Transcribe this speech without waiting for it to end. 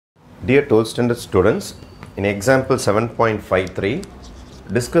Dear 12th standard students, in example 7.53,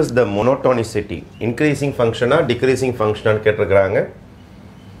 discuss the monotonicity, increasing function or decreasing function கேட்டிருக்காங்க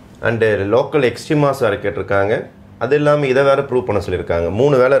and local extremas are கேட்டிருக்காங்க. அது இல்லாம இத வேற ப்ரூவ் பண்ண சொல்லிருக்காங்க.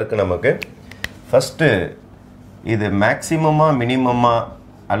 மூணு வேளை இருக்கு நமக்கு. ஃபர்ஸ்ட் இது மேக்ஸிமமா மினிமமா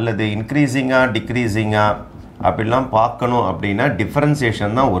அல்லது இன்கிரீசிங்கா டிக்ரீசிங்கா அப்படிலாம் பார்க்கணும் அப்படினா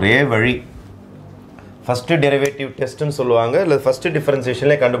டிஃபரன்ஷியேஷன் தான் ஒரே வழி. ஃபர்ஸ்ட் டெரிவேட்டிவ் டெஸ்ட் னு சொல்வாங்க. இல்ல ஃபர்ஸ்ட்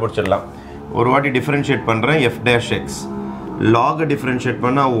டிஃபரன்ஷியேஷன்ல கண்டுபிடிச்சிடலாம். ஒரு வாட்டி டிஃபரன்ஷியேட் பண்றேன் f' x log டிஃபரன்ஷியேட்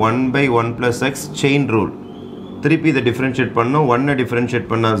பண்ணா 1/1+x செயின் ரூல். திருப்பி இத டிஃபரன்ஷியேட் பண்ணனும். 1 டிஃபரன்ஷியேட்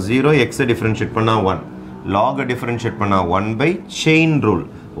பண்ணா 0, x டிஃபரன்ஷியேட் பண்ணா 1. log டிஃபரன்ஷியேட் பண்ணா 1 செயின் ரூல்.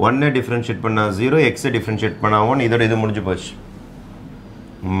 1 டிஃபரன்ஷியேட் பண்ணா 0, x டிஃபரன்ஷியேட் பண்ணா 1. இதோட இது முடிஞ்சு போச்சு.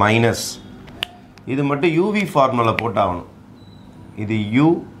 மைனஸ் இது மட்டும் uv ஃபார்முலா போட்டாகணும். இது u,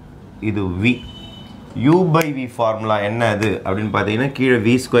 இது v. u by v formula என்ன அது அப்படினு பாத்தீங்கன்னா கீழ v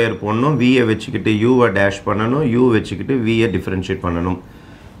ஸ்கொயர் போடணும். v I வெச்சிக்கிட்டு u I dash பண்ணனும். u வெச்சிக்கிட்டு v ஐ டிஃபரன்ஷியேட் பண்ணனும்.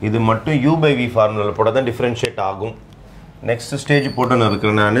 இது மட்டும் u by v ஃபார்முலால போட்டா தான் டிஃபரன்ஷியேட் ஆகும். நெக்ஸ்ட் ஸ்டேஜ் போட்டுன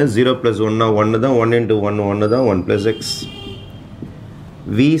இருக்கேன் நான். 0 + 1 னா 1 தான். 1 * 1 1 தான். 1+x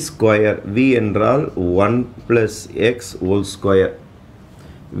v square. v என்றால் 1+x ஹோல் ஸ்கொயர்.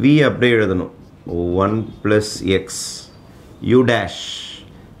 v அப்படியே எழுதணும். 1+x u dash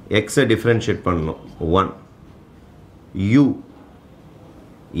x differentiate பண்ணனும். 1 u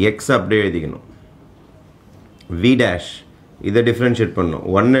x அப்படியே எழுதிக்கணும். v dash இத டிஃபரன்ஷியேட் பண்ணனும்.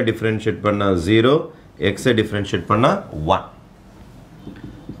 1 டிஃபரன்ஷியேட் பண்ணா 0, x டிஃபரன்ஷியேட் பண்ணா 1.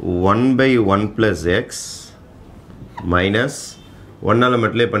 1/1+x minus 1 ஆல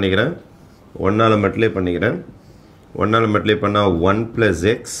மல்டிப்ளை பண்ணிக்கிறேன். 1 ஆல மல்டிப்ளை பண்ணிக்கிறேன். 1 ஆல மல்டிப்ளை பண்ணா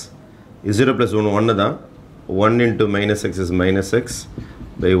 1+x 0 + 1 1 தான். 1 into -x is -x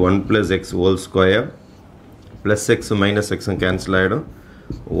by 1+x whole square. plus x minus x cancel ஆயிடும்.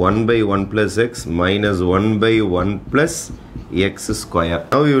 1/1+x minus 1/1+x square.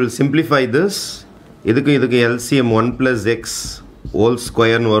 Now we will simplify this. இதுக்கு LCM 1+x whole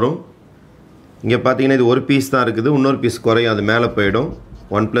square னு வரும். இங்க பாத்தீங்கன்னா இது ஒரு பீஸ் தான் இருக்குது. இன்னொரு பீஸ் குறையும். அது மேலே போய்டும்.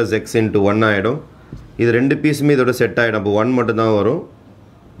 1+x into 1 ஆயிடும். இது ரெண்டு பீஸுமே இதோட செட் ஆயிடும். அப்போ 1 மட்டும் தான் வரும்.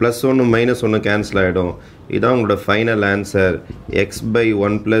 +1 -1 கேன்சல் ஆயிடும். இதான் உங்களோட final answer.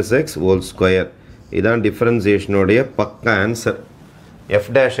 x/1+x whole square. இதான் டிஃபரன்ஷியேஷனுடைய பக்கா ஆன்சர். f'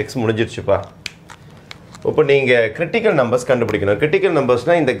 x முடிஞ்சிருச்சுப்பா. இப்போ நீங்க கிரிட்டிக்கல் நம்பர்ஸ் கண்டுபிடிக்கணும். கிரிட்டிக்கல்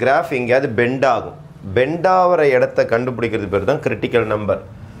நம்பர்ஸ்னா இந்த கிராஃப் எங்கயாவது பெண்ட் ஆகும். பெண்ட் ஆவற இடத்தை கண்டுபிடிக்கிறது பேர் தான் கிரிட்டிக்கல் நம்பர்.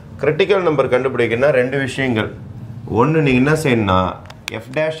 கிரிட்டிக்கல் நம்பர் கண்டுபிடிக்கணும்னா ரெண்டு விஷயங்கள். ஒன்னு நீங்க என்ன செய்யணும்னா f'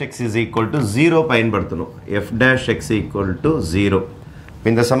 x = 0 பயன்படுத்தணும். f' x = 0.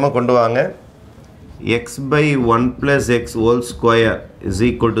 இந்த சம்ம கொண்டு வாங்க. x/1+x whole square is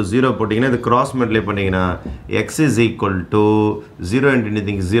equal to 0 போட்டீங்கன்னா இது கிராஸ் மல்டிப்ளை பண்ணீங்கன்னா x is equal to 0 into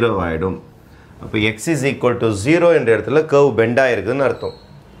anything 0 ஆயிடும். அப்ப x is equal to 0 என்ற இடத்துல கர்வ் பெண்ட் ஆயிருக்குன்னு அர்த்தம்.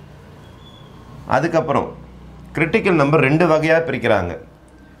 அதுக்கு அப்புறம் கிரிட்டிக்கல் நம்பர் ரெண்டு வகையா பிரிக்கறாங்க.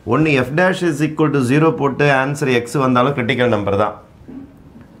 ஒன்னு f' is equal to 0 போட்டு ஆன்சர் x வந்தாலும் கிரிட்டிக்கல் நம்பர் தான்.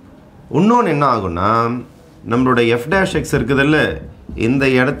 இன்னொன்னு என்ன ஆகும்னா நம்மளோட f' x இருக்குதுல்ல இந்த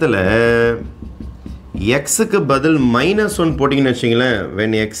இடத்துல x க்கு பதில் -1 போட்டீங்கன்னு வெச்சீங்களேன்.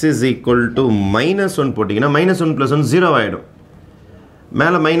 when x is equal to -1 போட்டீங்கன்னா -1 + 1 0 ஆயிடும்.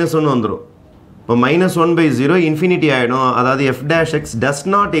 மேல -1 வந்துரும். இப்போ -1/0 இன்ஃபினிட்டி ஆயிடும். அதாவது f' x does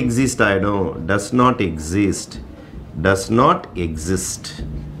not exist ஆயிடும். does not exist.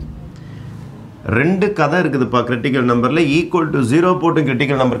 ரெண்டு கதை இருக்குதுப்பா கிரிட்டிக்கல் நம்பர்ல. ஈக்குவல் டு 0 போட்டு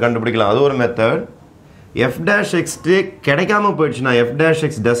கிரிட்டிக்கல் நம்பர் கண்டுபிடிக்கலாம். அது ஒரு மெத்தட். f' x கிடைக்காம போயிடுச்சுனா f'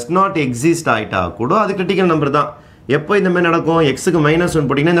 x does not exist ஆயிட்டா கூட அது கிரிட்டிக்கல் நம்பர் தான். எப்போ இந்த மாதிரி நடக்கும்? x க்கு -1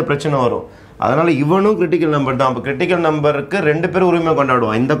 போட்டீங்கன்னா இந்த பிரச்சனை வரும். அதனால இவனும் கிரிட்டிக்கல் நம்பர் தான். அப்ப கிரிட்டிக்கல் நம்பருக்கு ரெண்டு பேரும் உரிமை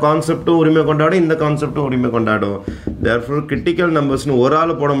கொண்டாடுவோம். இந்த கான்செப்டும் உரிமை கொண்டாடும், இந்த கான்செப்டும் உரிமை கொண்டாடும். therefore கிரிட்டிக்கல் நம்பர்ஸ்னு ஒரு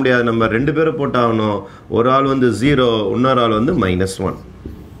ஆள் போட முடியாது. நம்ம ரெண்டு பேரும் போட்டாகணும். ஒரு ஆள் வந்து 0, இன்னொரு ஆள் வந்து -1.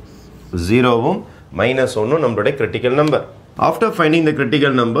 0வும் -1ம் நம்மளுடைய கிரிட்டிக்கல் நம்பர். ஆஃப்டர் ஃபைண்டிங் தி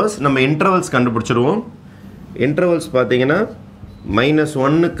கிரிட்டிக்கல் நம்பர்ஸ் நம்ம இன்டர்வல்ஸ் கண்டுபிடிச்சிருவோம். இன்டர்வல்ஸ் பார்த்தீங்கன்னா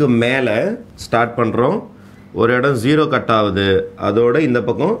 -1க்கு மேலே ஸ்டார்ட் பண்ணுறோம். ஒரு இடம் 0 கட் ஆகுது. அதோட இந்த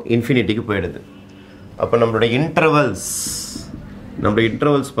பக்கம் இன்ஃபினிட்டிக்கு போயிடுது. அப்போ நம்மளுடைய இன்டர்வல்ஸ்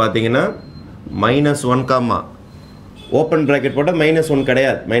பார்த்தீங்கன்னா -1, ஓப்பன் ப்ராக்கெட் போட்டால் -1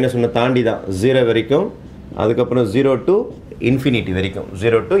 கிடையாது. -1 தாண்டி தான் 0 வரைக்கும். அதுக்கப்புறம் 0 to infinity வரைக்கும்.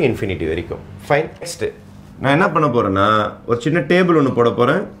 0 to infinity வரைக்கும். ஃபைன். நெக்ஸ்ட் நான் என்ன பண்ண போறேன்னா ஒரு சின்ன டேபிள் ஒன்று போட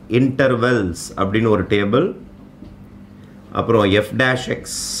போறேன். இன்டர்வல்ஸ் அப்படின்னு ஒரு டேபிள். அப்புறம் f' x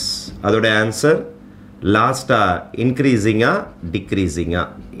அதோட ஆன்சர். லாஸ்ட்டாக இன்க்ரீஸிங்காக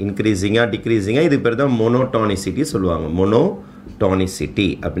டிக்ரீஸிங்காக இது பேர் தான் மோனோடானிசிட்டி சொல்லுவாங்க. மோனோடானிசிட்டி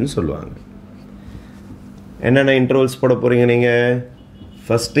அப்படின்னு சொல்லுவாங்க. என்னென்ன இன்டர்வல்ஸ் போட போகிறீங்க நீங்கள்?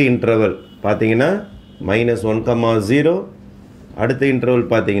 ஃபஸ்ட்டு இன்டர்வல் பார்த்தீங்கன்னா -1,0, அடுத்த இன்டர்வல்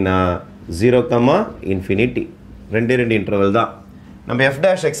பார்த்தீங்கன்னா 0, ரெண்டு இன்டர்வல் தான். நம்ம f'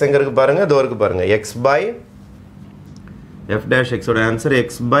 x எங்கே இருக்குது பாருங்கள், இதோ இருக்குது பாருங்கள். f' ஓட answer x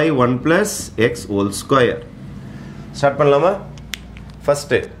by 1+x whole square. Start பண்ணலாமா?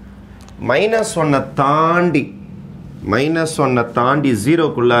 ஃபஸ்ட்டு -1 தாண்டி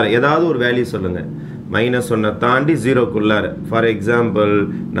 0க்குள்ளார ஏதாவது ஒரு வேல்யூ சொல்லுங்கள். -1 தாண்டி 0க்குள்ளார. ஃபார் எக்ஸாம்பிள்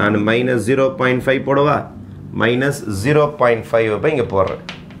நான் -0.5 போடவா? -0.5 அப்போ இங்கே போடுறேன்.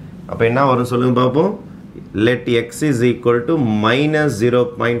 அப்போ என்ன வரும் சொல்லுங்க பார்ப்போம். let x is equal to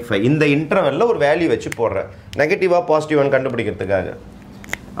 -0.5. இந்த இன்டர்வல்ல ஒரு வேல்யூ வச்சு போடுறேன், நெகட்டிவா பாசிட்டிவான்னு கண்டுபிடிக்கிறதுக்காக.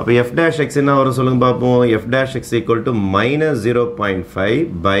 அப்போ f' x என்ன வரும் சொல்லுங்க பார்ப்போம். f' x equal to -0.5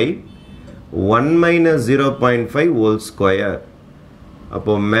 by 1 - 0.5 whole square.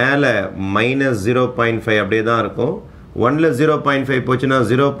 அப்போ மேலே -0.5 அப்படியே தான் இருக்கும். 1ல் 0.5 போச்சுன்னா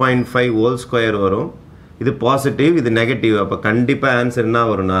 0.5 whole square வரும். இது பாசிட்டிவ், இது நெகட்டிவ். அப்போ கண்டிப்பாக ஆன்சர் என்ன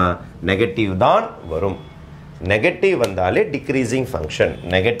வரும்னா நெகட்டிவ் தான் வரும். நெகட்டிவ் வந்தாலே டிக்ரீசிங்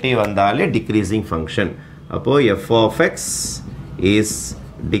ஃபங்க்ஷன். அப்போது f of x is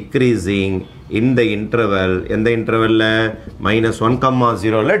decreasing in the interval. எந்த இன்டர்வலில்?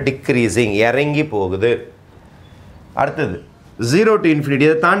 -1,0ல டிக்ரீசிங், இறங்கி போகுது. அடுத்தது 0 to infinity.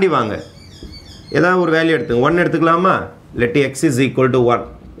 இதை தாண்டி வாங்க, ஏதாவது ஒரு வேல்யூ எடுத்துங்க. 1 எடுத்துக்கலாமா? let x is equal to 1.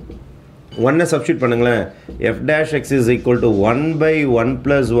 1 substitute பண்ணுங்களேன். f' x is equal to 1 by 1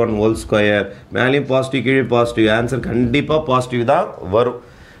 plus 1 whole square. மேலேயும் பாசிட்டிவ், கீழே பாசிட்டிவ். ஆன்சர் கண்டிப்பாக பாசிட்டிவ் தான் வரும்.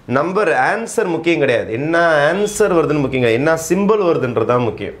 நம்பர் ஆன்சர் முக்கியம் கிடையாது, என்ன ஆன்சர் வருதுன்னு முக்கியம் கிடையாது, என்ன சிம்பிள் வருதுன்றதான்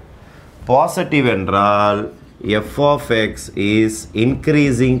முக்கியம். பாசிட்டிவ் என்றால் f of x is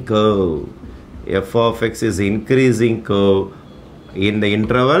increasing curve. f of x is increasing curve in the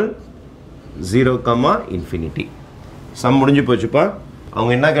interval 0, some முடிஞ்சு போச்சுப்பா.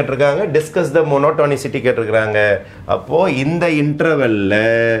 அவங்க என்ன கேட்டிருக்காங்க? டிஸ்கஸ் த மோனோடானிசிட்டி கேட்டிருக்கிறாங்க. அப்போது இந்த இன்டர்வலில்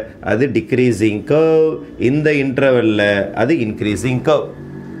அது டிக்ரீசிங் கர்வ், இந்த இன்டர்வலில் அது இன்க்ரீசிங் கர்வ்.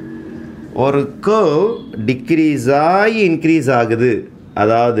 ஒரு கர்வ் டிக்ரீஸ் ஆகி இன்க்ரீஸ் ஆகுது,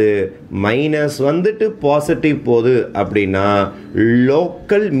 அதாவது மைனஸ் வந்துட்டு பாசிட்டிவ் போகுது அப்படின்னா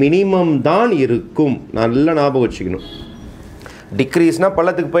லோக்கல் மினிமம் தான் இருக்கும். நல்லா ஞாபகம் வச்சுக்கணும். டிக்ரீஸ்னால்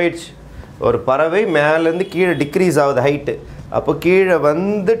பள்ளத்துக்கு போயிடுச்சு. ஒரு பறவை மேலேருந்து கீழே டிக்ரீஸ் ஆகுது ஹைட்டு, அப்போ கீழே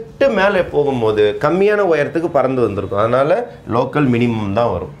வந்துட்டு மேலே போகும்போது கம்மியான உயரத்துக்கு பறந்து வந்திருக்கும், அதனால் லோக்கல் மினிமம்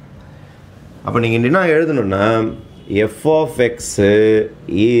தான் வரும். அப்போ நீங்கள் என்ன எழுதணுன்னா f of x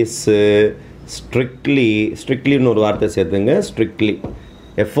is strictlyன்னு ஒரு வார்த்தை சேர்த்துங்க. strictly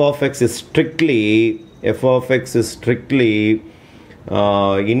f of x is strictly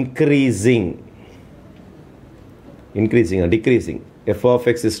decreasing. f of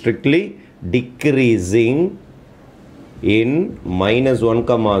x is strictly decreasing in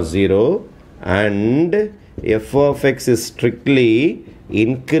 -1,0 and f of x is strictly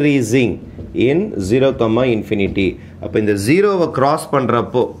increasing in 0, அப்போ இந்த 0வை கிராஸ்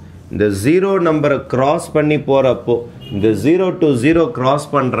பண்ணுறப்போ, இந்த 0 நம்பரை கிராஸ் பண்ணி போகிறப்போ, இந்த 0 to 0 கிராஸ்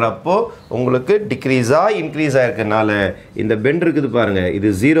பண்ணுறப்போ உங்களுக்கு டிக்ரீஸாக இன்க்ரீஸ் ஆகிருக்கனால இந்த பெண்ட் இருக்குது பாருங்கள்,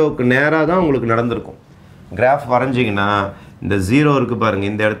 இது 0க்கு நேராக தான் உங்களுக்கு நடந்திருக்கும். கிராஃப் வரைஞ்சிங்கன்னா இந்த 0 இருக்குது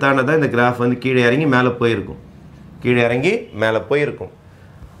பாருங்கள், இந்த இடத்தான தான் இந்த கிராஃப் வந்து கீழே இறங்கி மேலே போயிருக்கும்.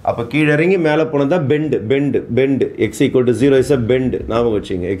 அப்போ கீழே இறங்கி மேலே போனது தான் bend. x equal to 0 is a bend. ஞாபகம்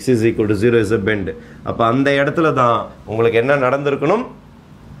வச்சுங்க, x is equal to 0 is a bend. அப்போ அந்த இடத்துல தான் உங்களுக்கு என்ன நடந்திருக்கணும்?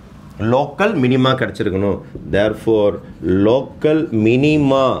 Local minima கிடச்சிருக்கணும். Therefore local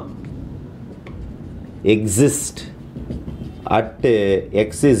minima exist at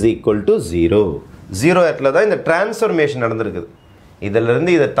x is equal to 0. 0 இடத்துல தான் இந்த டிரான்ஸ்ஃபர்மேஷன் நடந்திருக்குது.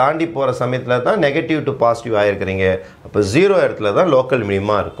 இதிலிருந்து இதை தாண்டி போகிற சமயத்தில் தான் நெகட்டிவ் டு பாசிட்டிவ் ஆகிருக்கிறீங்க. அப்போ 0 இடத்துல தான் லோக்கல்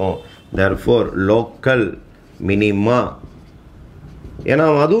மினிமா இருக்கும். தேர்ஃபோர் லோக்கல் மினிமா, ஏன்னா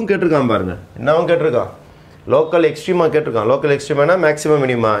அவன் அதுவும் கேட்டிருக்கான் பாருங்கள், என்னவும் கேட்டிருக்கான், லோக்கல் எக்ஸ்ட்ரீமா கேட்டிருக்கான். லோக்கல் எக்ஸ்ட்ரீமானா மேக்ஸிமம்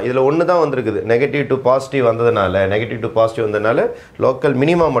மினிமா, இதில் ஒன்று தான் வந்திருக்குது. நெகட்டிவ் டு பாசிட்டிவ் வந்ததுனால லோக்கல்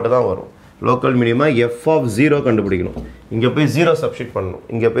மினிமா மட்டும் தான் வரும். லோக்கல் மினிமா f of 0 கண்டுபிடிக்கணும். இங்கே போய் 0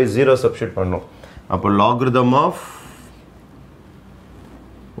 சப்ஸ்டியூட் பண்ணணும். அப்போ லாகிரிதம் of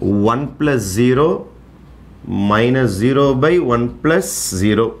 1 plus 0 minus 0 by 1 plus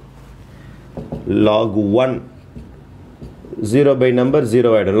 0 log 1, 0 by number 0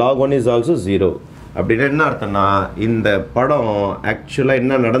 ஆகிடும். log 1 is also 0. அப்படின்னு என்ன அர்த்தம்னா இந்த படம் ஆக்சுவலாக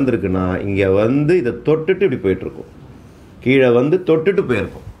என்ன நடந்திருக்குன்னா இங்கே வந்து இதை தொட்டுட்டு இப்படி போயிட்டுருக்கும், கீழே வந்து தொட்டுட்டு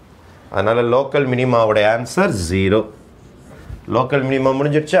போயிருக்கும். அதனால் local மினிமாவோட answer 0. Local minimum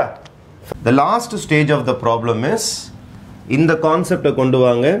முடிஞ்சிடுச்சா? The last stage of the problem is இந்த கான்செப்டை கொண்டு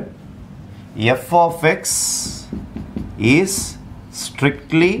வாங்க. f of x is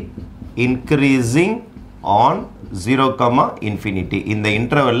strictly increasing on 0, infinity. இந்த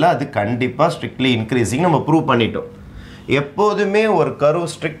இன்டர்வல்ல அது கண்டிப்பா strictly increasing நம்ம ப்ரூவ் பண்ணிட்டோம். எப்போதுமே ஒரு கர்வ்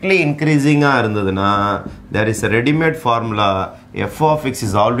strictly increasing இருந்ததுன்னா there is a ready-made formula f of x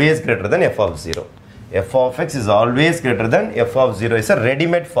is always greater than f of 0. f of x is always greater than f of 0 is a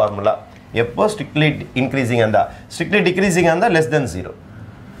ready-made formula. எப்போ strictly increasing இருந்தா, strictly decreasing இருந்தா less than 0.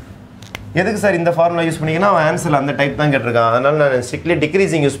 எதுக்கு sir இந்த formula use பண்ணிங்கன்னா அவன் answer அந்த type தான் கேட்டிருக்கான். அதனால நான் strictly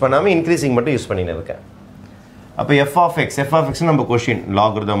decreasing யூஸ் பண்ணாமல் increasing மட்டும் யூஸ் பண்ணின்னு இருக்கேன். அப்போ f of x நம்ம question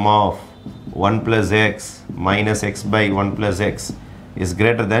logarithm of 1 plus x minus x by 1 plus x is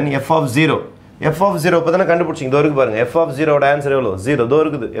greater than f of 0. f of 0 இப்போ தானே கண்டுபிடிச்சிங்க. இதோ இருக்கு பாருங்க. f of 0 ஓட ஆன்சர் எவ்வளோ? 0. இதோ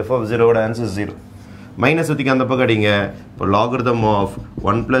இருக்குது. f of 0 ஓட ஆன்சர் 0. மைனஸ் ஊற்றிக்க அந்த பக்கம் அடிங்க. இப்போ logarithm of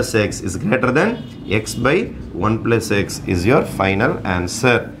 1 plus x is greater than x by 1 plus x is your final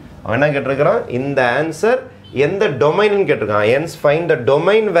answer. அவன் என்ன கேட்டிருக்கிறான்? இந்த ஆன்சர் எந்த டொமைன்னு கேட்டிருக்கான். hence find the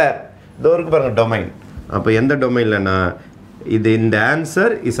domain where. இதோ இருக்கு பாருங்க டொமைன். அப்போ எந்த டொமைன்லனா இது இந்த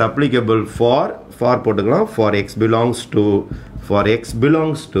ஆன்சர் இஸ் அப்ளிகபிள் ஃபார் போட்டுக்கலாம். For x belongs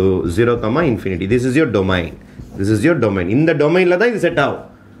to 0, infinity. this is your domain. இந்த டொமைனில் தான் இது செட் ஆகும்.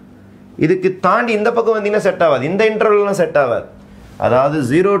 இதுக்கு தாண்டி இந்த பக்கம் வந்தீங்கன்னா செட் ஆகாது. இந்த இன்டர்வல்லாம் செட் ஆகாது. அதாவது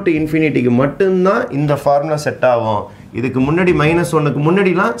 0 to infinity மட்டும்தான் இந்த ஃபார்முலா செட் ஆகும். இதுக்கு முன்னாடி -1க்கு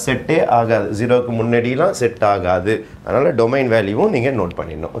முன்னாடிலாம் செட்டே ஆகாது. 0க்கு முன்னாடிலாம் செட் ஆகாது. அதனால் டொமைன் வேல்யூவும் நீங்கள் நோட்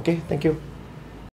பண்ணிடணும். Okay, thank you.